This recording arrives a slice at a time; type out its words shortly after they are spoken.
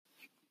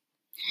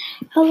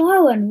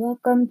Hello and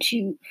welcome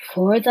to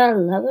For the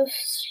Love of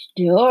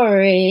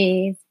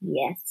Stories.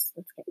 Yes,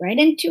 let's get right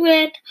into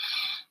it.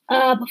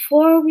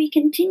 Before we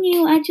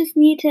continue, I just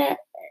need to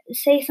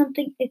say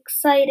something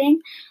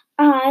exciting.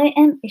 I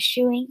am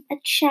issuing a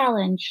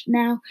challenge.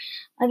 Now,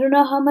 I don't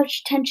know how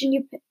much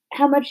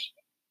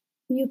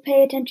you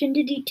pay attention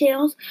to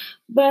details,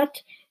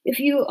 but if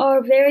you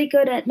are very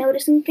good at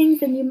noticing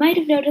things, then you might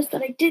have noticed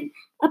that I did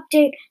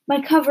update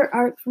my cover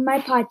art for my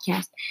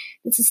podcast.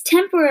 This is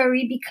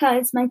temporary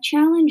because my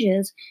challenge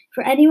is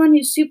for anyone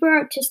who's super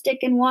artistic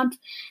and wants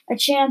a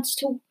chance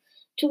to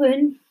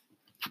win,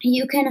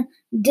 you can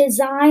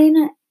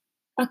design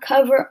a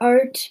cover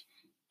art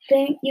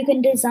thing. You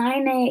can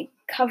design a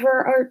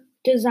cover art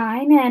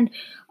design, and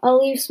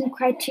I'll leave some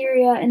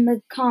criteria in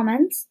the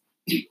comments.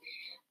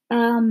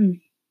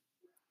 Um,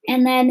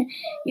 and then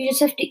you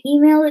just have to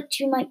email it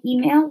to my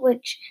email,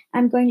 which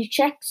I'm going to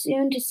check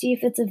soon to see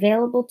if it's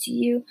available to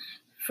you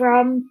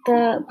from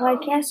the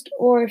podcast,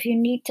 or if I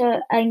need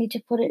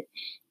to put it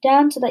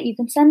down so that you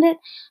can send it.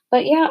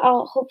 But yeah,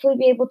 I'll hopefully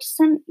you'll be able to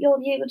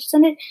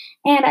send it.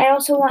 And I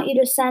also want you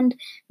to send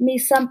me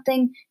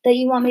something that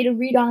you want me to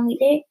read on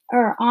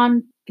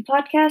on the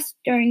podcast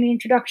during the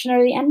introduction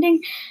or the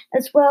ending,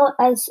 as well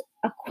as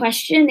a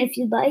question if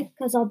you'd like,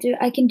 because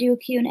I can do a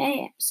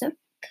Q&A episode.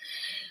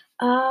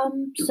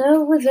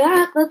 So with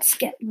that, let's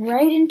get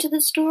right into the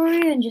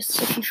story. And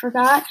just if you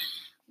forgot,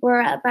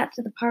 we're back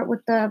to the part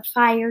with the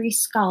fiery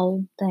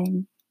skull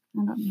thing.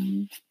 I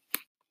don't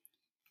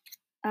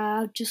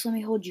know. Just let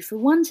me hold you for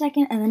 1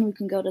 second, and then we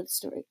can go to the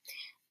story.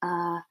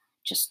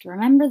 Just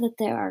remember that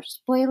there are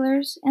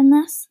spoilers in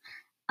this,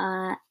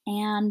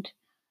 and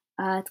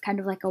it's kind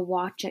of like a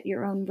watch at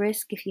your own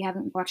risk if you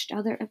haven't watched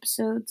other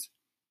episodes.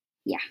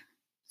 Yeah,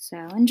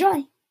 so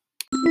enjoy.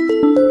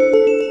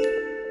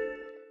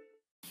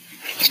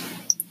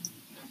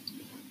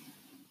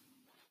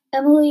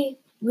 Emily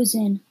was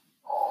in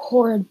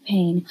horrid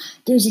pain.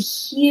 There's a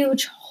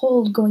huge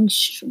hole going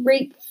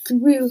straight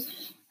through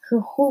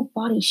her whole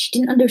body. She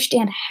didn't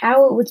understand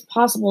how it was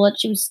possible that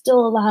she was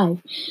still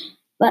alive,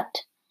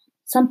 but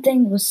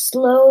something was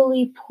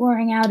slowly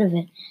pouring out of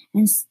it,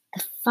 and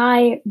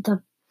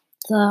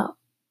the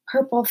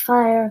purple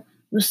fire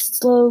was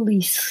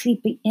slowly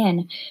seeping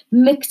in,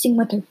 mixing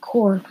with her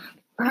core,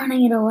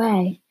 burning it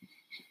away.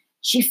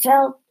 She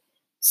felt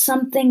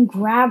something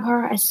grab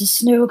her as the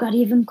snow got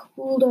even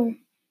colder,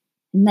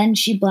 and then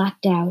she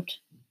blacked out.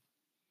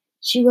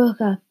 She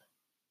woke up.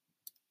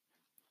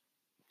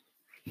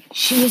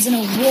 She was in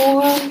a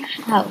warm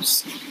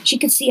house. She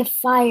could see a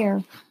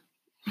fire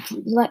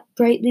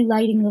brightly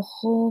lighting the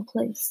whole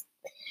place.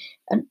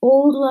 An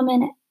old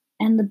woman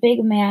and the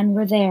big man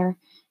were there,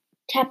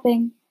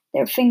 tapping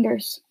their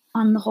fingers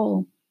on the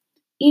hole.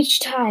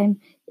 Each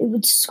time it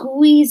would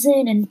squeeze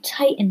in and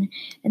tighten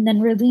and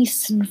then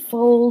release and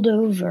fold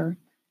over,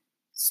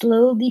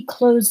 slowly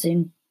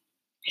closing.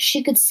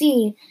 She could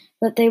see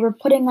that they were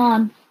putting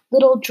on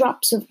little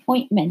drops of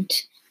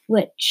ointment,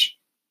 which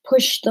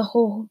pushed the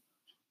hole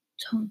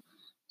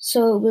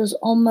so it was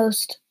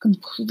almost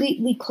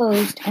completely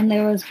closed and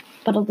there was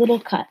but a little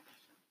cut.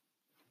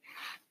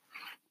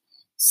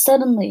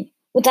 Suddenly,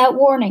 without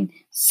warning,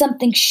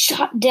 something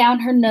shot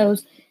down her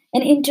nose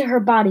and into her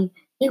body.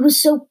 It was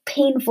so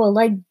painful,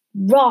 like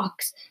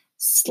rocks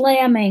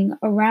slamming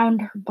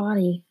around her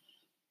body.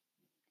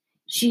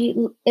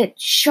 It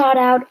shot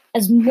out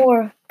as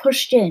more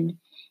pushed in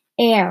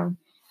air.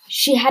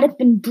 She hadn't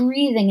been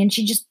breathing and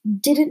she just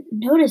didn't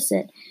notice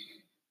it.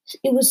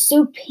 It was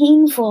so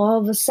painful all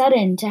of a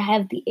sudden to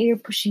have the air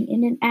pushing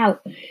in and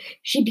out.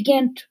 She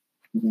began to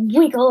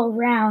wiggle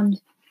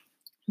around,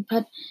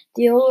 but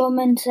the old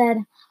woman said,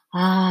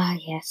 "Ah,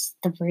 yes,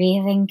 the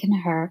breathing can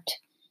hurt.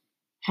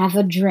 Have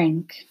a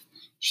drink."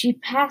 She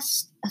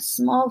passed a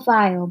small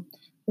vial,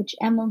 which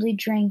Emily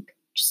drank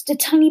just a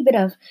tiny bit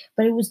of,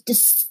 but it was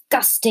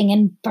disgusting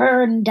and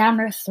burned down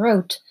her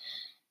throat.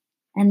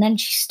 And then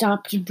she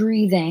stopped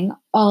breathing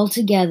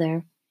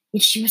altogether.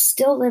 Yet she was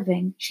still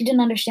living. She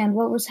didn't understand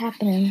what was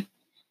happening.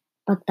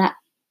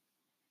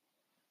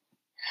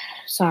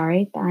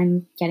 Sorry,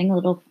 I'm getting a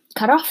little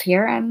cut off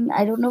here.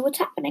 I don't know what's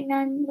happening.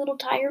 I'm a little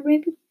tired,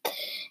 maybe.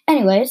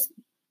 Anyways,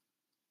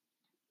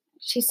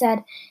 she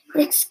said,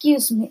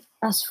 "Excuse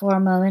us for a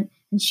moment,"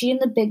 and she and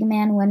the big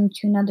man went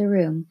into another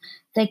room.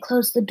 They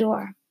closed the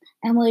door.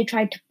 Emily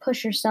tried to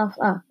push herself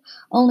up,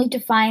 only to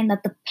find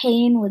that the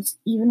pain was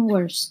even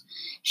worse.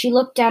 She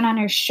looked down on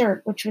her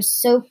shirt, which was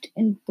soaked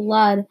in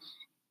blood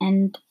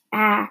and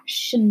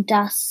ash and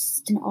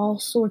dust and all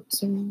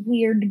sorts of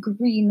weird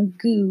green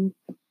goo.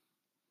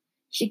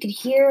 She could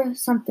hear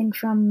something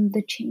from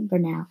the chamber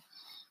now.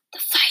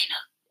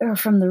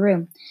 From the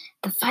room.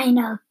 "The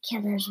final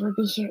killers will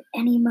be here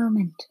any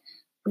moment.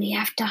 We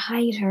have to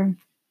hide her."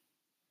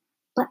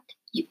 "But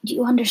do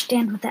you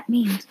understand what that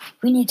means?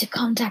 We need to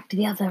contact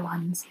the other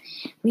ones.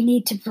 We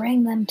need to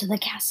bring them to the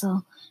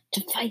castle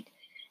to fight.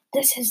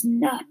 This is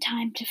not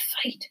time to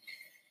fight.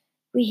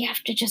 We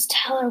have to just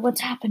tell her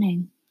what's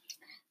happening."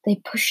 They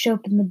pushed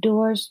open the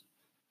doors,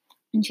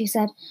 and she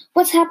said,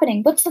 "What's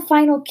happening? What's the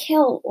final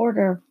kill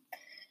order?"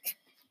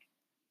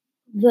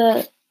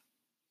 The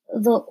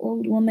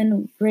old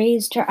woman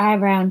raised her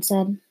eyebrow and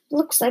said,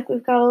 "Looks like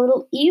we've got a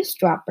little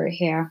eavesdropper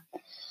here."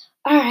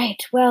 "All right,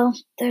 well,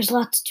 there's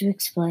lots to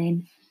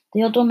explain."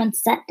 The old woman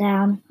sat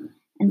down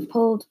and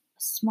pulled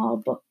a small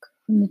book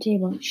from the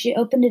table. She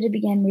opened it and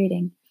began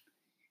reading.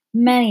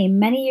 "Many,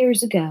 many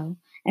years ago,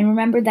 and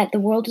remember that the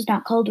world is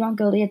not called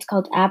Rongolia, it's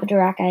called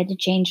Abadorak. I had to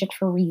change it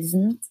for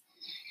reasons.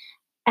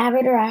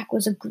 Abadorak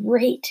was a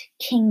great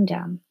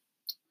kingdom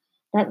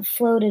that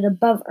floated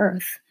above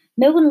Earth.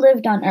 No one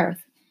lived on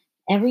Earth.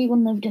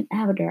 Everyone lived in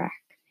Abadorak,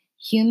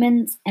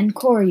 humans and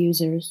core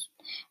users.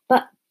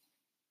 But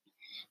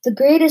the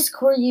greatest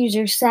core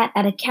user sat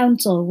at a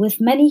council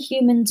with many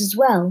humans as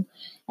well,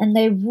 and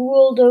they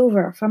ruled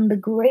over from the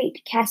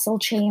great castle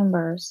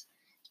chambers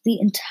the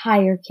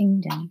entire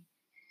kingdom.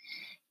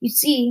 You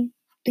see,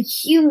 the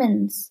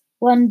humans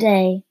one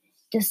day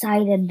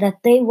decided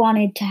that they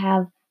wanted to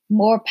have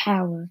more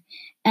power,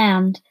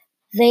 and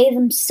they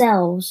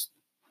themselves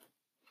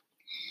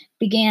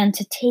began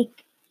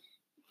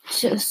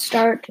to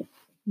start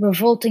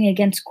revolting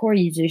against core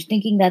users,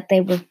 thinking that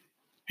they were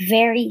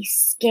very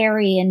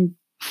scary and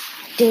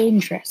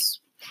dangerous.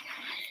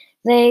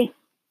 They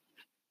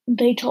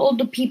told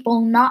the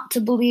people not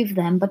to believe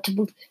them, but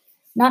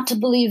not to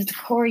believe the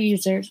core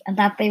users, and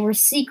that they were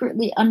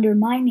secretly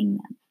undermining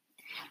them.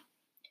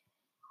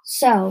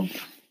 So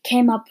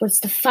came up with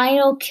the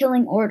final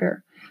killing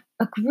order,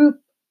 a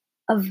group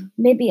of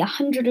maybe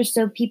 100 or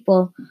so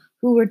people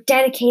who were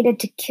dedicated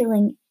to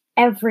killing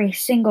every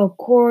single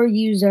core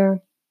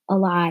user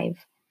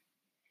alive.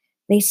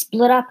 They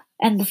split up,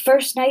 and the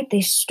first night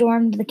they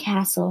stormed the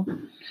castle.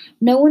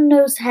 No one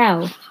knows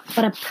how,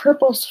 but a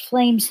purple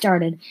flame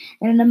started,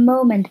 and in a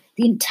moment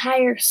the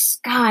entire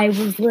sky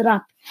was lit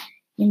up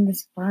in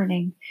this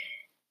burning.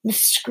 The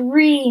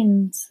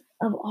screams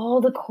of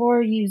all the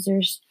core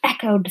users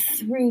echoed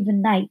through the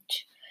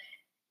night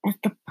as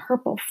the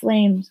purple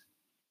flames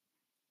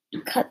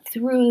cut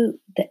through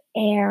the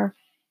air.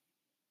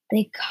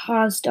 They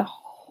caused a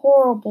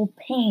horrible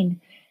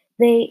pain.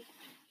 They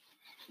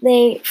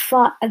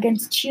fought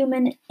against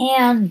human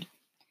and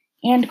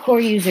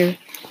core user,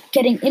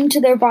 getting into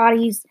their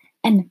bodies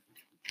and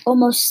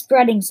almost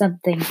spreading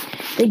something.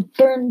 They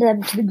burned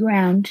them to the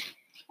ground,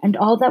 and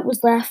all that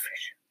was left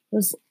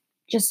was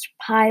just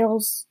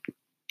piles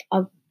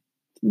of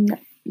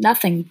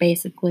nothing,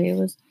 basically. It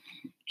was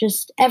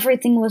just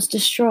everything was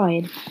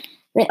destroyed.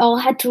 They all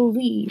had to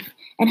leave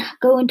and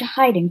go into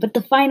hiding, but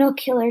the final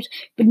killers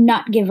would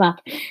not give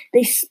up.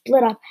 They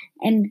split up,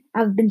 and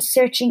I've been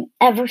searching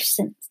ever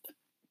since.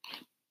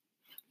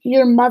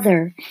 Your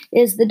mother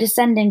is the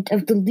descendant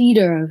of the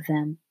leader of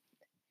them.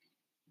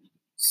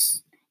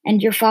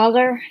 And your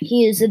father,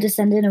 he is a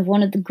descendant of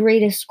one of the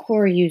greatest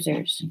core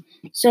users.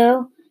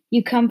 So,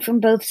 you come from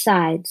both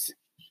sides.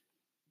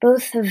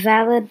 Both have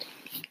valid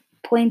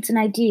points and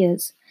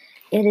ideas.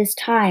 It is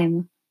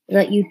time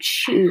that you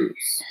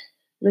choose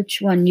which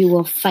one you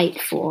will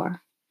fight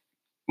for.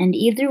 And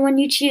either one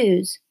you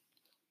choose,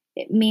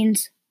 it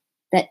means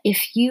that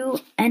if you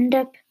end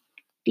up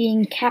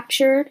being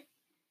captured,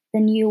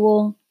 then you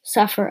will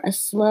suffer a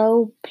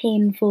slow,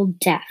 painful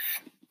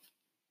death.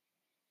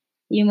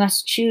 You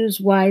must choose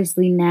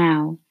wisely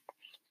now,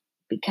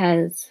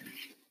 because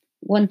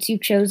once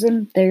you've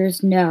chosen,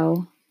 there's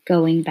no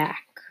going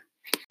back.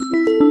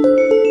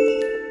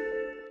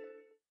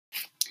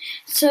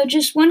 So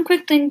just one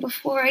quick thing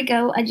before I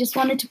go, I just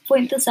wanted to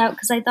point this out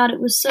because I thought it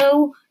was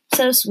so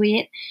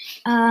sweet.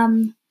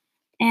 And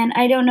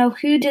I don't know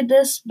who did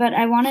this, but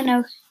I want to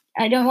know.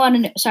 I don't want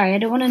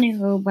to know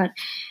who, but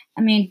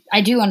I mean,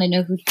 I do want to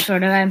know who.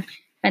 Sort of, I'm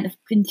kind of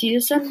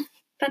confused,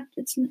 but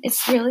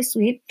it's really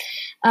sweet.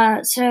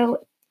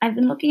 So I've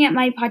been looking at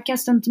my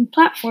podcast on some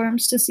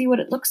platforms to see what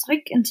it looks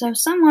like, and so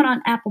someone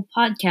on Apple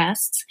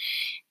Podcasts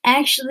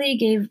actually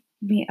gave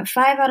me a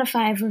 5 out of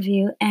 5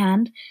 review,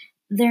 and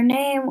their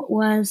name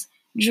was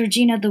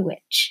Georgina the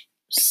Witch.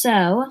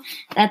 So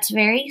that's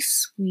very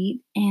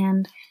sweet,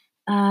 and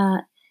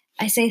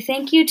I say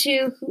thank you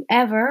to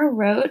whoever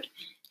wrote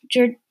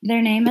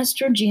their name as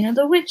Georgina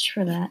the Witch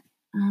for that.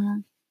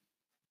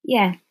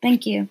 Yeah,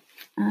 thank you.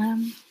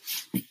 And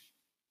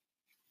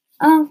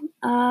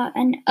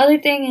other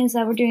thing is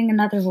that we're doing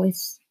another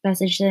voice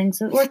message thing,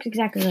 so it works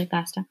exactly like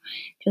last time.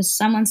 Just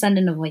someone send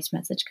in a voice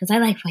message, because I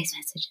like voice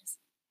messages.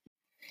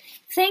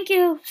 Thank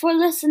you for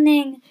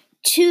listening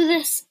to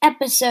this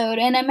episode,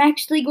 and I'm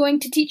actually going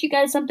to teach you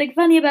guys something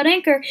funny about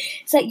Anchor,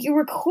 is that you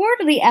record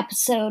the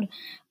episode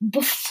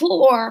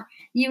before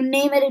you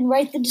name it and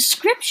write the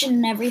description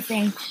and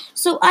everything.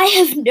 So I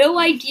have no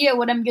idea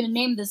what I'm going to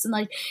name this, and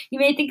like, you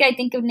may think I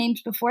think of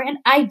names beforehand.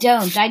 I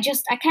don't. I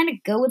kind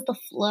of go with the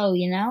flow,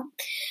 you know?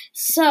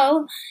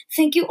 So,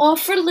 thank you all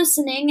for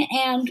listening,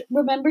 and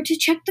remember to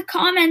check the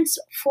comments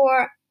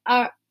for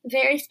our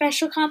very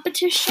special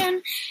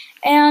competition,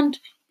 and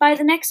by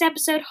the next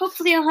episode,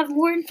 hopefully I'll have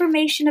more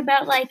information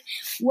about, like,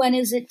 when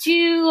is it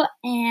due,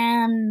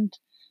 and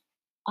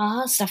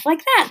stuff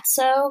like that.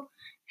 So,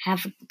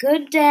 have a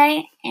good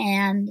day,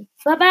 and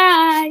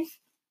bye-bye!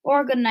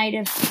 Or good night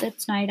if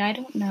it's night. I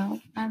don't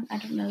know. I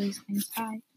don't know these things. Bye.